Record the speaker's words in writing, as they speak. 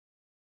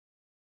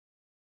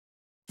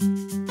Michele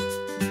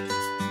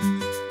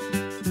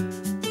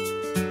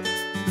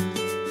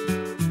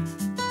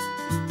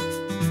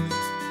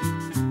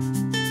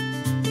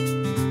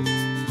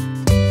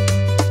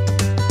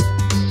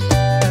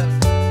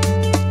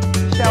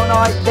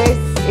Knight, this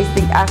is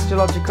the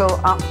astrological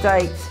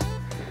update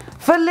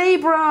for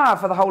Libra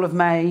for the whole of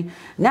May.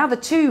 Now, the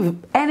two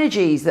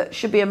energies that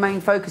should be a main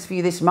focus for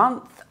you this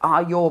month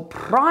are your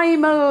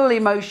primal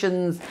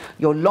emotions,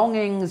 your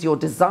longings, your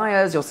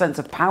desires, your sense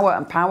of power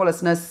and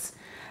powerlessness,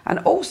 and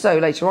also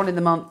later on in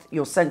the month,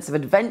 your sense of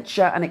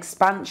adventure and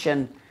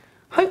expansion.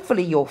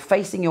 Hopefully you're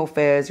facing your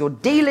fears, you're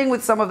dealing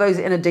with some of those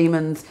inner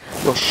demons,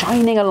 you're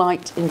shining a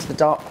light into the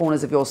dark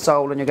corners of your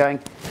soul and you're going,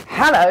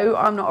 hello,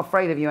 I'm not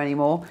afraid of you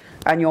anymore,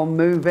 and you're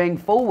moving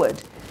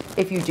forward.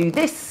 If you do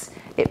this,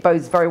 it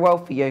bodes very well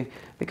for you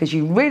because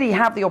you really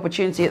have the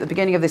opportunity at the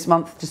beginning of this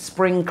month to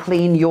spring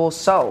clean your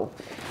soul.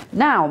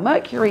 Now,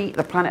 Mercury,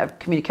 the planet of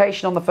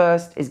communication on the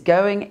 1st, is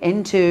going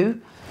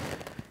into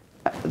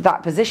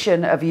that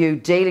position of you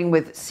dealing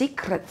with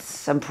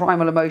secrets and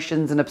primal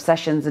emotions and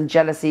obsessions and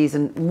jealousies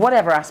and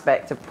whatever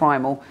aspect of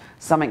primal,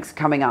 something's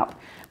coming up.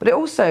 But it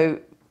also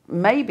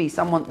may be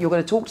someone, you're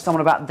going to talk to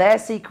someone about their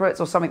secrets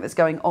or something that's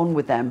going on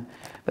with them.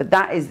 But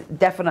that is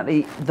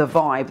definitely the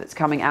vibe that's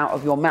coming out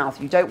of your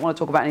mouth. You don't want to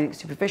talk about anything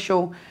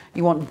superficial.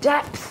 You want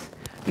depth.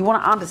 You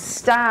want to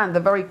understand the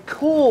very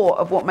core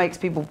of what makes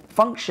people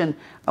function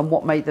and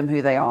what made them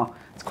who they are.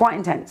 It's quite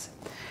intense.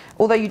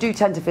 Although you do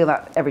tend to feel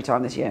that every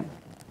time this year.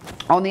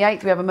 On the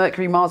 8th, we have a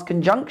Mercury-Mars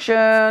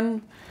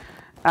conjunction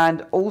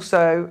and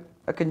also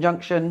a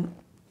conjunction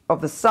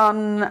of the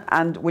Sun,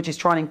 and which is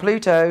trining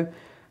Pluto.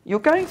 You're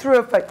going through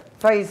a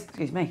phase,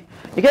 excuse me,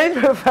 you're going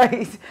through a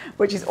phase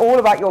which is all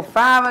about your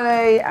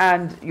family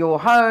and your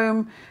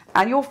home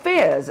and your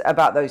fears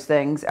about those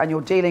things, and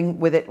you're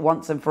dealing with it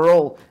once and for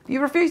all. If you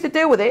refuse to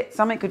deal with it,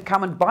 something could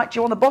come and bite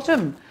you on the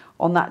bottom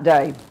on that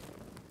day.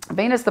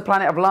 Venus, the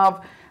planet of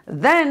love,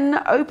 then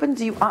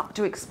opens you up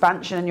to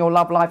expansion in your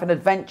love life and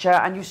adventure,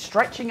 and you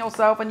stretching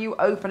yourself and you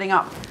opening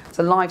up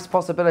to life's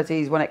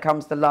possibilities when it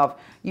comes to love.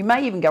 You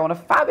may even go on a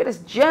fabulous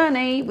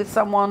journey with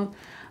someone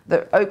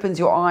that opens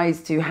your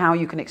eyes to how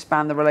you can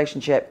expand the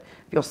relationship.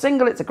 If you're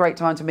single, it's a great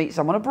time to meet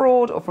someone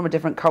abroad or from a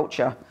different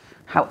culture.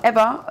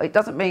 However, it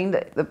doesn't mean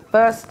that the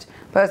first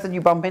person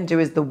you bump into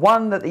is the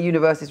one that the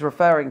universe is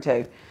referring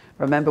to.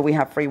 Remember, we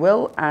have free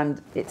will,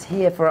 and it's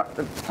here for,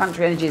 the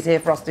planetary energy is here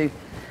for us to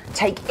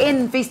take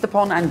in, feast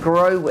upon, and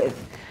grow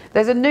with.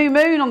 There's a new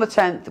moon on the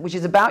 10th, which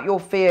is about your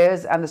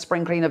fears and the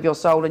spring clean of your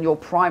soul and your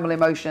primal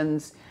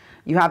emotions.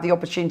 You have the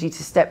opportunity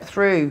to step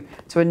through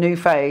to a new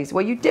phase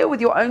where you deal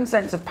with your own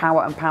sense of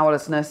power and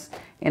powerlessness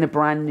in a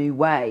brand new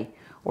way.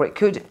 Or it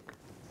could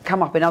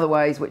come up in other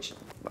ways, which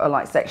are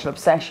like sexual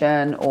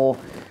obsession or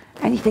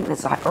anything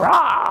that's like,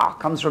 rah,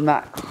 comes from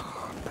that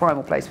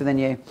primal place within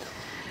you.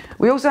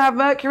 We also have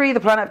Mercury, the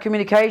planet of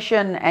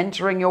communication,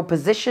 entering your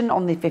position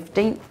on the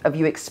 15th of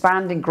you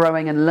expanding,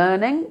 growing and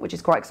learning, which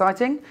is quite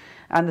exciting.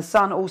 And the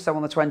Sun also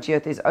on the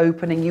 20th is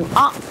opening you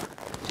up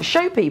to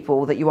show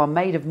people that you are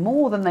made of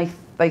more than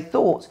they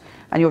thought.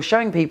 And you're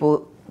showing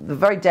people the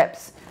very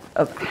depths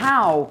of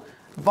how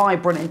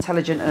vibrant,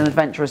 intelligent and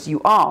adventurous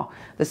you are.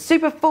 The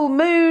super full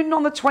moon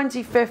on the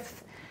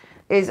 25th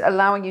is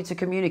allowing you to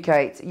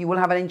communicate. You will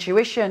have an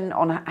intuition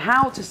on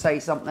how to say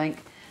something,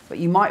 but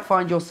you might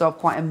find yourself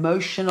quite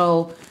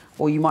emotional,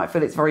 or you might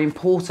feel it's very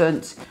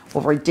important or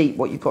very deep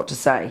what you've got to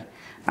say.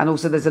 And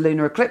also there's a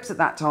lunar eclipse at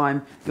that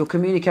time. You're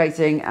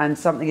communicating and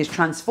something is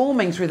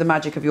transforming through the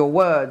magic of your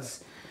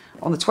words.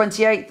 On the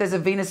 28th, there's a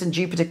Venus and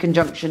Jupiter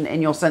conjunction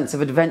in your sense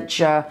of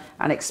adventure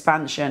and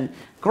expansion.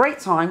 Great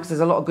time because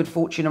there's a lot of good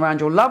fortune around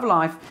your love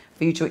life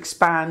for you to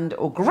expand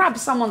or grab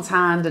someone's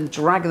hand and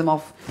drag them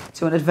off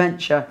to an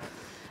adventure.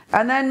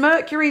 And then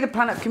Mercury, the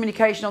planet of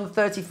communication on the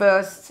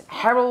 31st,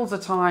 heralds a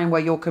time where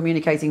you're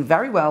communicating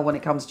very well when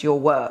it comes to your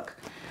work.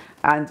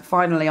 And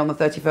finally, on the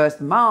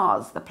 31st,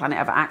 Mars, the planet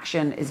of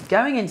action, is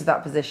going into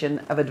that position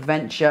of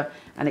adventure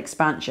and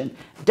expansion.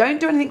 Don't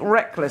do anything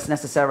reckless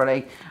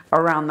necessarily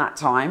around that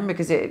time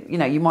because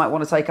you might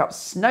want to take up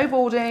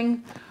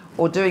snowboarding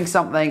or doing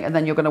something and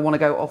then you're going to want to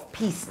go off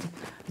piste.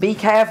 Be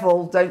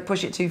careful, don't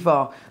push it too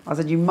far. I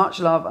send you much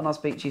love and I'll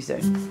speak to you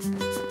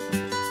soon.